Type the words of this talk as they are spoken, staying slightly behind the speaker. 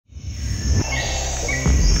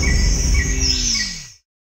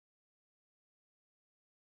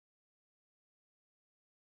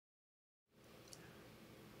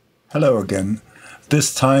Hello again.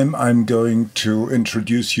 This time I'm going to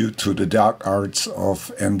introduce you to the dark arts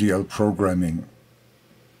of MDL programming.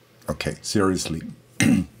 Okay, seriously.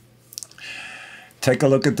 Take a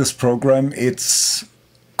look at this program. It's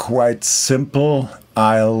quite simple.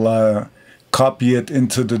 I'll copy it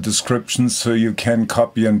into the description so you can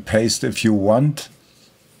copy and paste if you want.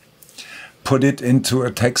 Put it into a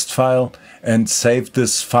text file and save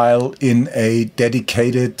this file in a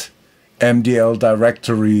dedicated MDL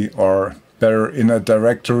directory, or better, in a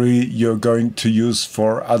directory you're going to use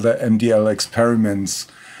for other MDL experiments.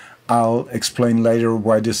 I'll explain later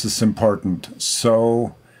why this is important.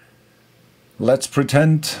 So let's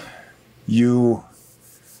pretend you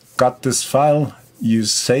got this file, you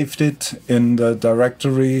saved it in the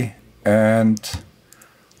directory, and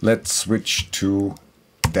let's switch to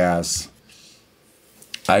DAZ.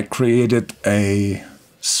 I created a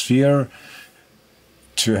sphere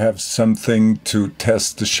to have something to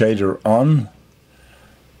test the shader on,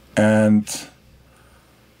 and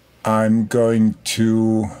I'm going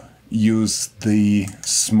to use the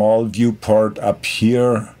small viewport up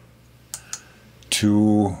here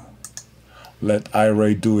to let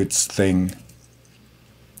Iray do its thing.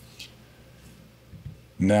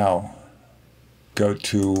 Now go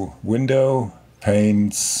to Window,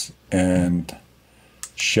 Paints, and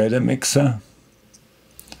Shader Mixer,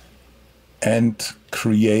 and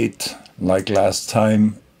create, like last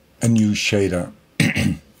time, a new shader.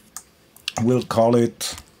 We'll call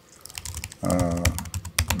it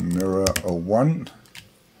Mirror 01.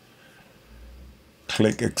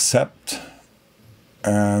 Click Accept,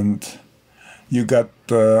 and you got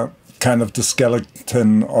the kind of the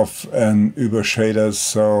skeleton of an Übershader.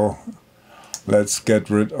 So let's get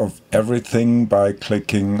rid of everything by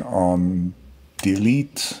clicking on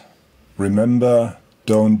Delete. Remember,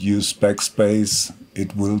 don't use backspace,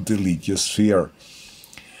 it will delete your sphere.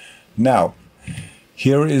 Now,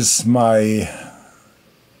 here is my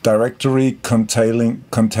directory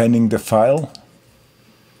containing the file.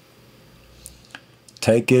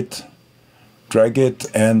 Take it, drag it,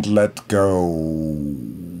 and let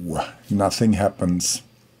go. Nothing happens.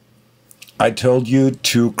 I told you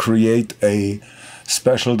to create a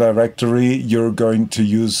special directory you're going to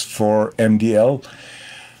use for MDL.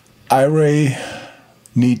 Iray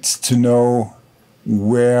needs to know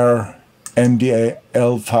where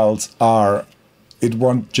MDL files are. It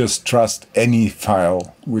won't just trust any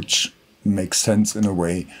file, which makes sense in a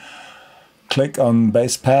way. Click on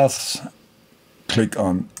Base Paths, click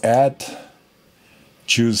on Add,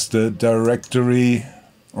 choose the directory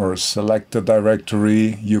or select the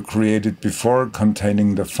directory you created before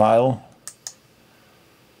containing the file,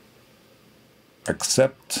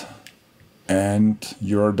 accept, and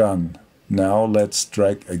you're done. Now let's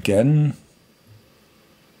drag again,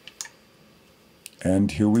 and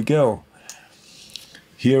here we go.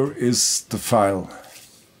 Here is the file.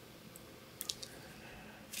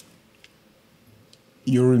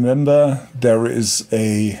 You remember there is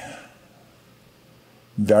a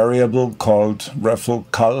variable called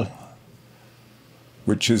reflcol,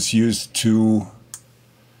 which is used to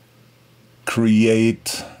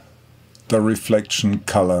create the reflection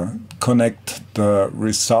color. Connect the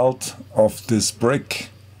result of this brick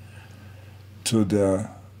to the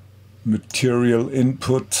material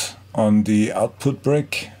input on the output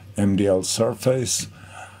brick, MDL surface,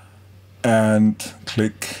 and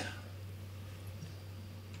click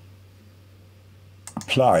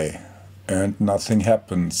Apply, and nothing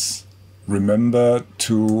happens. Remember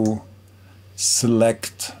to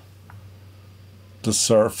select the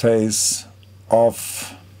surface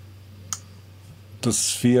of the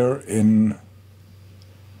sphere in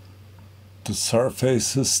the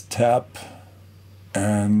Surfaces tab,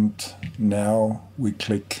 and now we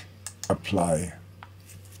click Apply.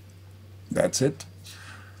 That's it.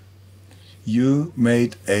 You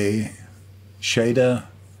made a shader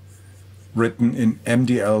written in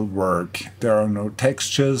MDL work. There are no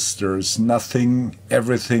textures, there's nothing,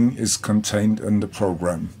 everything is contained in the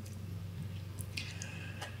program.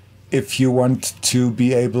 If you want to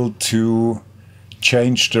be able to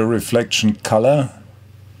change the reflection color,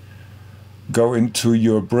 go into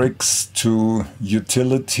your bricks to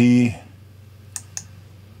Utility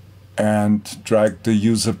and drag the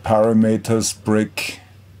User Parameters brick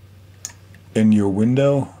in your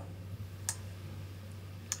window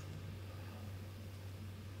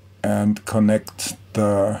and connect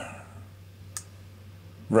the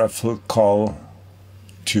reflcol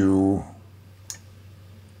to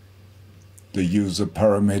the User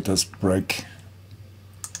Parameters brick.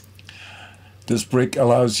 This brick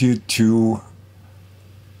allows you to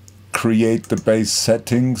create the base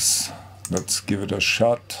settings. Let's give it a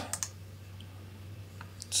shot.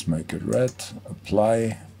 Let's make it red.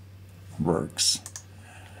 Apply. Works.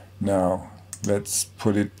 Now let's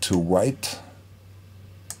put it to white.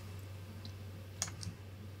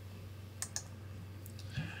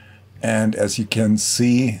 And as you can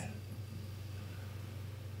see,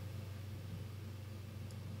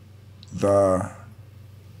 the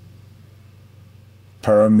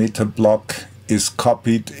parameter block is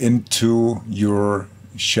copied into your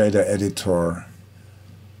shader editor.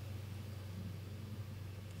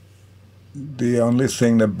 The only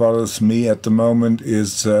thing that bothers me at the moment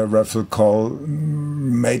is reflcol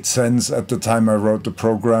made sense at the time I wrote the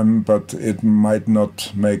program, but it might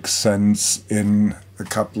not make sense in a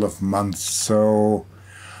couple of months. So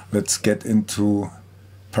let's get into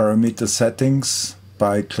parameter settings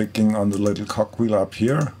by clicking on the little cogwheel up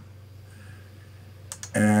here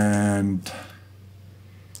and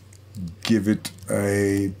give it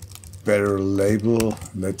a better label.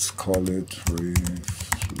 Let's call it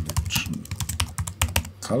reflection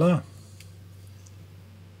color.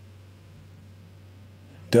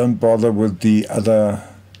 Don't bother with the other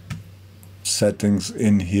settings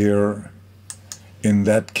in here. In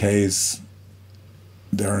that case,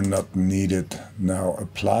 they're not needed. Now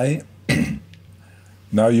apply.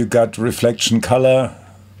 Now you got reflection color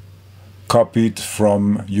copied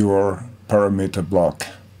from your parameter block.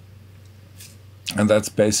 And that's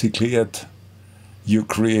basically it. You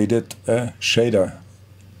created a shader.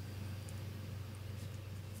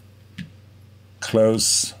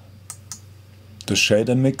 Close the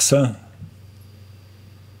shader mixer.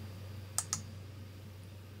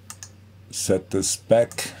 Set this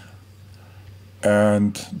back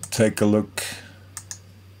and take a look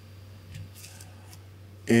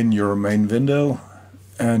in your main window,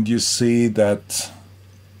 and you see that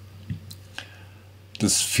the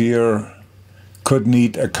sphere could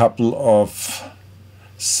need a couple of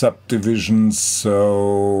subdivisions,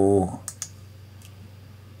 so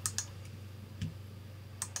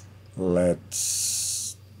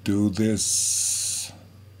let's do this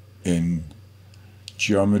in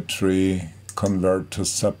geometry, convert to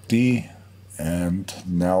sub D, and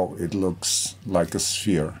now it looks like a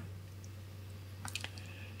sphere.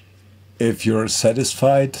 If you're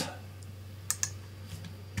satisfied,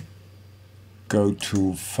 go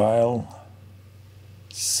to File,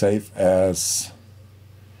 Save as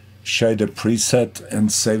Shader Preset,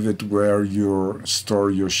 and save it where you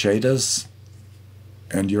store your shaders,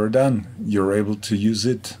 and you're done. You're able to use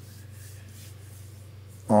it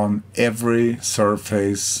on every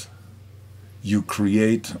surface you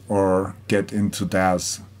create or get into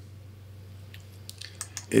DAZ.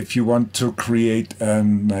 If you want to create a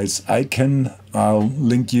nice icon, I'll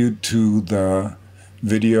link you to the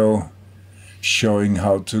video showing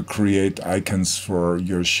how to create icons for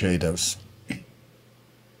your shaders.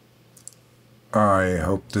 I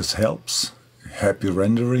hope this helps. Happy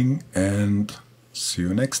rendering and see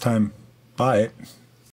you next time. Bye.